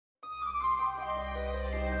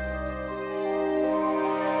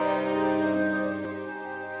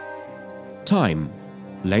Time,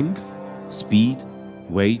 length, speed,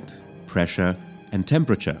 weight, pressure, and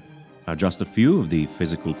temperature are just a few of the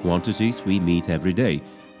physical quantities we meet every day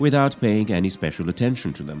without paying any special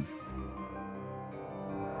attention to them.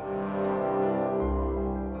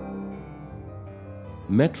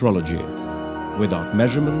 Metrology. Without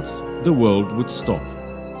measurements, the world would stop.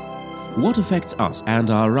 What affects us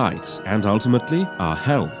and our rights, and ultimately our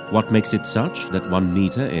health? What makes it such that 1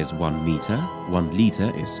 meter is 1 meter, 1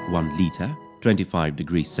 liter is 1 liter, 25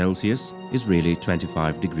 degrees Celsius is really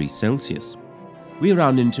 25 degrees Celsius? We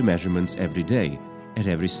run into measurements every day, at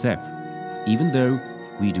every step, even though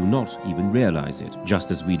we do not even realize it.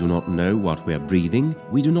 Just as we do not know what we are breathing,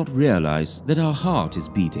 we do not realize that our heart is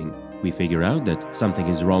beating. We figure out that something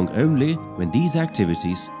is wrong only when these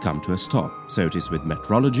activities come to a stop. So it is with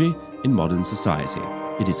metrology in modern society.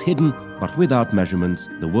 It is hidden, but without measurements,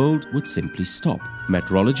 the world would simply stop.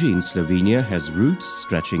 Metrology in Slovenia has roots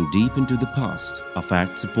stretching deep into the past, a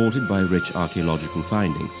fact supported by rich archaeological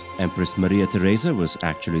findings. Empress Maria Theresa was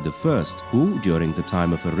actually the first who, during the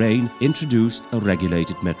time of her reign, introduced a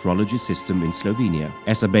regulated metrology system in Slovenia.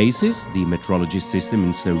 As a basis, the metrology system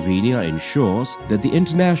in Slovenia ensures that the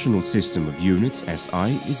international system of units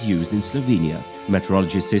SI is used in Slovenia.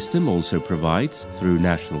 Metrology system also provides, through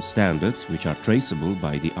national standards which are traceable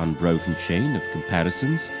by the unbroken chain of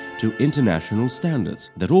comparisons to international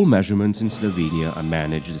standards, that all measurements in Slovenia are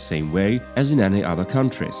managed the same way as in any other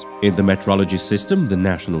countries. In the metrology system, the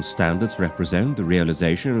national standards represent the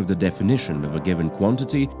realization of the definition of a given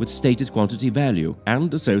quantity with stated quantity value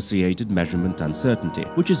and associated measurement uncertainty,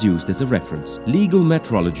 which is used as a reference. Legal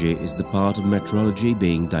metrology is the part of metrology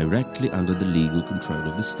being directly under the legal control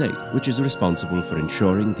of the state, which is responsible for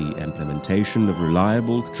ensuring the implementation of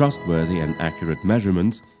reliable, trustworthy and accurate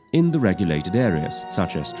measurements in the regulated areas,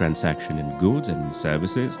 such as transaction in goods and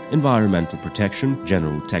services, environmental protection,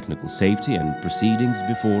 general technical safety and proceedings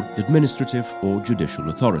before administrative or judicial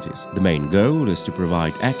authorities. The main goal is to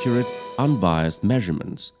provide accurate, unbiased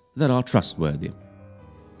measurements that are trustworthy.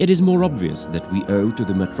 It is more obvious that we owe to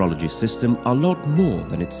the metrology system a lot more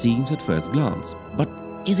than it seems at first glance. But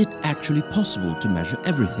is it actually possible to measure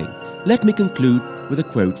everything? Let me conclude with a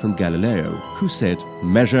quote from Galileo, who said,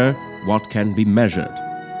 "Measure what can be measured,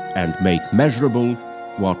 and make measurable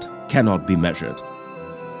what cannot be measured."